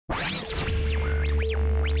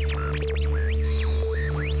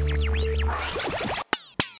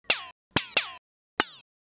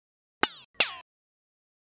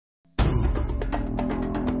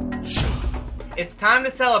It's time to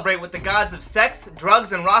celebrate with the gods of sex,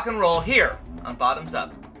 drugs, and rock and roll here on Bottoms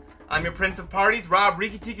Up. I'm your Prince of Parties, Rob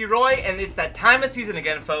Riki Tiki Roy, and it's that time of season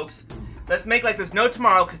again, folks. Let's make like there's no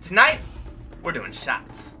tomorrow, because tonight, we're doing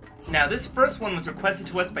shots. Now, this first one was requested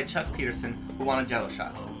to us by Chuck Peterson, who wanted Jello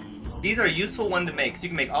Shots. These are a useful one to make, so you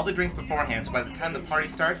can make all the drinks beforehand, so by the time the party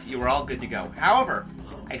starts, you are all good to go. However,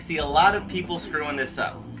 I see a lot of people screwing this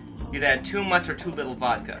up. Either add too much or too little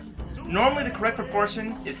vodka. Normally the correct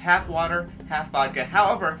proportion is half water, half vodka.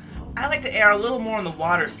 However, I like to err a little more on the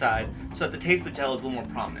water side so that the taste of the Jello is a little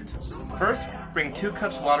more prominent. First, bring 2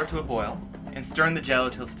 cups water to a boil and stir in the Jello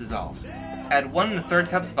till it's dissolved. Add 1 1/3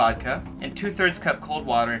 cups vodka and 2/3 cup cold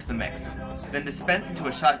water into the mix. Then dispense into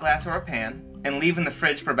a shot glass or a pan and leave in the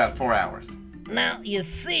fridge for about 4 hours. Now, you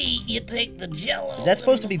see, you take the Jello... Is that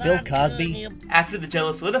supposed to be Bill Cosby? After the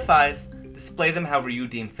Jello solidifies, display them however you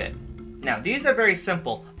deem fit. Now, these are very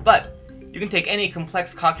simple, but you can take any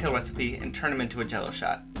complex cocktail recipe and turn them into a Jello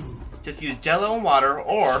shot. Just use Jello and water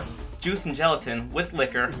or juice and gelatin with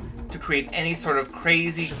liquor to create any sort of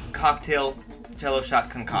crazy cocktail Jello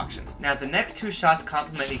shot concoction. Now, the next 2 shots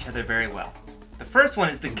complement each other very well. The first one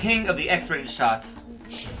is the king of the X-rated shots,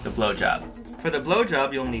 the blowjob. For the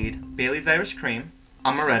blowjob, you'll need Bailey's Irish Cream,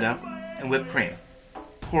 Amaretto, and whipped cream.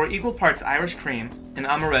 Pour equal parts Irish cream and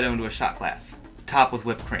Amaretto into a shot glass. Top with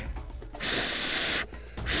whipped cream.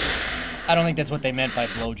 I don't think that's what they meant by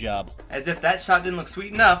blowjob. As if that shot didn't look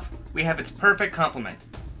sweet enough, we have its perfect complement.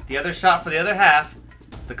 The other shot for the other half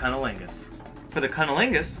is the Cunnilingus. For the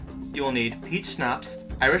Cunnilingus, you will need peach schnapps,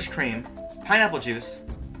 Irish cream, pineapple juice,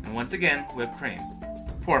 and once again, whipped cream.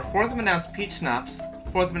 Pour 1/4 of an ounce peach schnapps,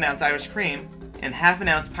 1/4 of an ounce Irish cream, and 1/2 an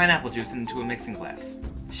ounce pineapple juice into a mixing glass.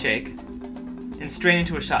 Shake, and strain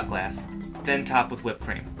into a shot glass, then top with whipped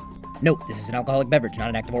cream. Note, this is an alcoholic beverage, not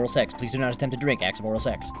an act of oral sex. Please do not attempt to drink acts of oral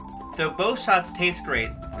sex. Though both shots taste great,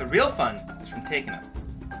 the real fun is from taking them.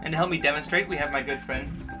 And to help me demonstrate, we have my good friend,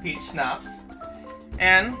 Peach Schnapps.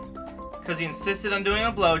 And, because he insisted on doing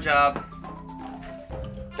a blowjob...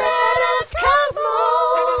 Fat-ass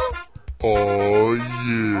Cosmo! Oh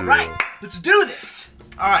yeah! Alright, let's do this!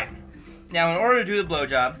 Alright, now in order to do the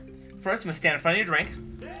blowjob, first you must stand in front of your drink,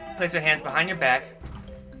 place your hands behind your back,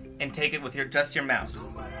 and take it with just your mouth.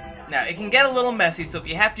 Now, it can get a little messy, so if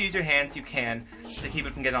you have to use your hands, you can, to keep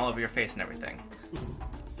it from getting all over your face and everything.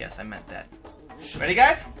 Yes, I meant that. Ready,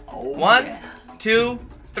 guys? 1, 2,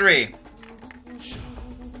 3.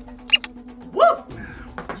 Woo!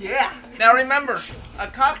 Yeah! Now remember, a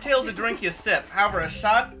cocktail is a drink you sip. However, a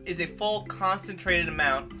shot is a full, concentrated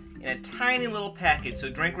amount in a tiny little package, so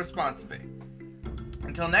drink responsibly.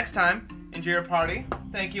 Until next time, enjoy your party.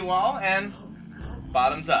 Thank you all, and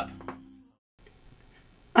bottoms up.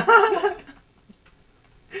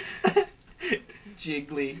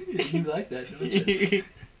 Jiggly. You like that, don't you?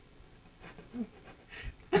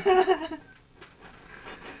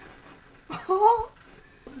 Oh,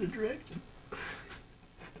 the direction.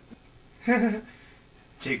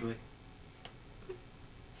 Jiggly.